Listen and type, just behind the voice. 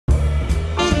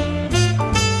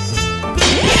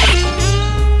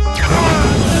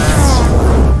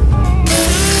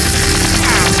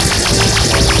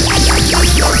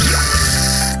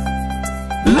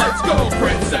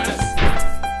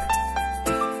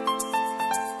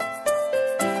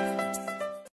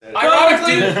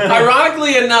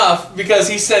Ironically enough, because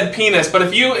he said penis, but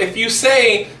if you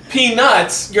say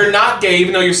peanuts, you're not gay,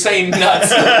 even though you're saying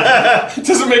nuts. It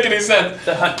doesn't make any sense.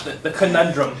 The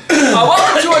conundrum.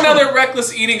 Welcome to another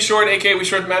Reckless Eating Short, aka We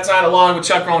Short Matt Side, along with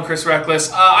Chuck Roll and Chris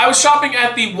Reckless. I was shopping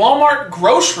at the Walmart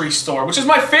grocery store, which is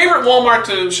my favorite Walmart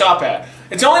to shop at.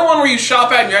 It's the only one where you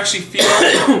shop at and you actually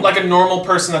feel like a normal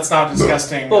person that's not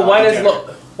disgusting. Well,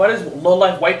 why does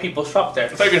low-life white people shop there? I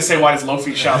thought you were going to say, why does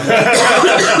Lofi shop there?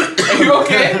 Are you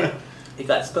okay? It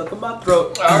got stuck in my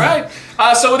throat. All right.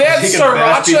 So they had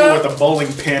sriracha sriracha with a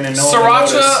bowling pin and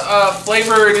sriracha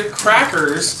flavored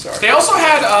crackers. Sorry. They also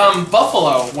had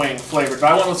buffalo wing flavored,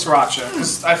 but I went with sriracha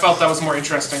because I felt that was more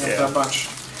interesting of the bunch.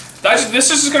 This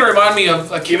is just going to remind me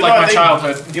of my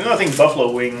childhood. Even though I think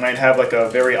buffalo wing might have like a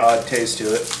very odd taste to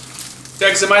it. Yeah,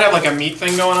 because it might have like a meat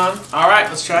thing going on. All right,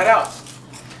 let's try it out.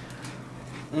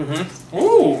 Mm-hmm.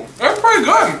 Ooh, that's pretty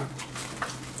good.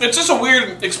 It's just a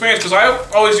weird experience because I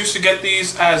always used to get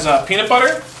these as peanut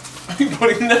butter. Are you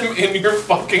putting them in your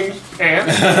fucking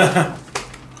pants?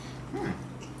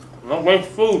 Don't waste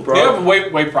food, bro. You have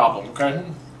a weight problem, okay?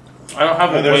 I don't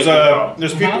have a weight problem.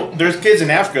 There's people, there's kids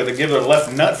in Africa that give their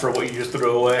left nut for what you just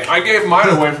threw away. I gave mine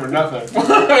away for nothing.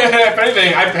 If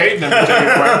anything, I paid them to take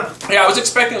it away. Yeah, I was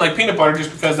expecting like peanut butter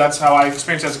just because that's how I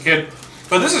experienced it as a kid.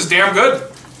 But this is damn good.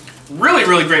 Really,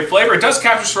 really great flavor. It does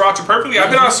capture sriracha perfectly. I've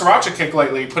been on a sriracha kick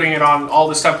lately, putting it on all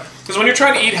this stuff. Because when you're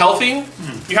trying to eat healthy,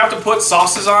 you have to put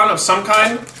sauces on of some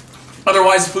kind.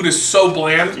 Otherwise, the food is so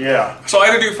bland. Yeah. So I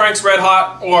either do Frank's Red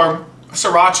Hot or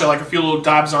sriracha, like a few little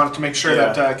dabs on it to make sure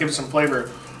that gives some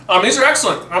flavor. These are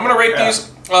excellent. I'm going to rate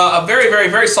these a very, very,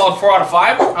 very solid 4 out of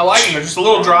 5. I like them. They're just a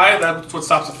little dry. That's what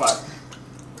stops at 5.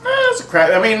 It's a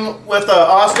crack. I mean, with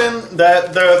Austin,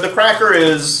 the cracker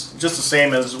is just the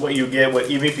same as what you get with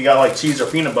even if you got like cheese or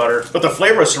peanut butter. But the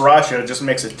flavor of sriracha just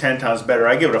makes it 10 times better.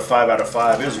 I give it a 5 out of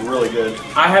 5. It was really good.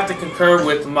 I have to concur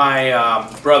with my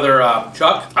brother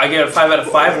Chuck. I give it a 5 out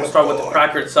of 5. We'll start with the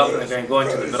cracker itself and then go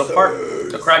into the middle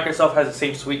part. The cracker itself has the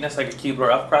same sweetness like a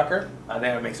Keebler Elf cracker. I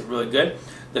think it makes it really good.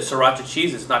 The sriracha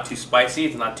cheese is not too spicy.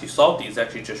 It's not too salty. It's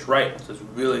actually just right. So it's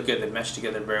really good. They mesh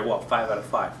together very well. 5 out of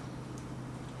 5.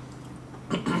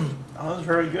 Oh, that was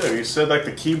very good. You said like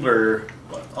the Keebler,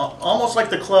 almost like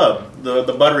the club, the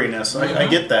butteriness. I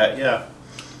get that, yeah.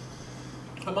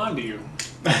 I'm on to you.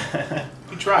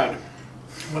 He tried.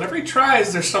 Whenever he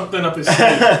tries, there's something up his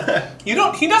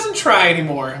sleeve. He doesn't try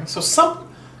anymore. So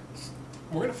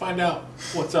we're gonna find out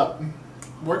what's up. I'm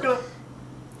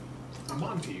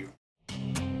on to you.